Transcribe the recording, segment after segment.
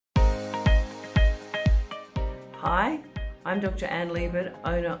Hi, I'm Dr. Anne Liebert,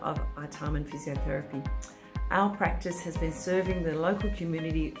 owner of Artarmon Physiotherapy. Our practice has been serving the local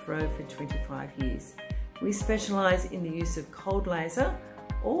community for over 25 years. We specialise in the use of cold laser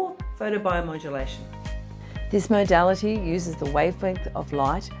or photobiomodulation. This modality uses the wavelength of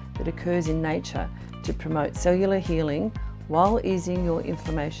light that occurs in nature to promote cellular healing while easing your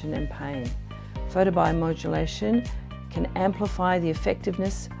inflammation and pain. Photobiomodulation can amplify the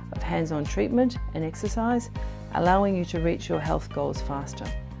effectiveness of hands-on treatment and exercise, allowing you to reach your health goals faster.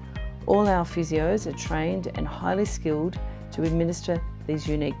 All our physios are trained and highly skilled to administer these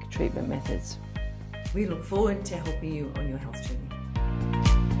unique treatment methods. We look forward to helping you on your health journey.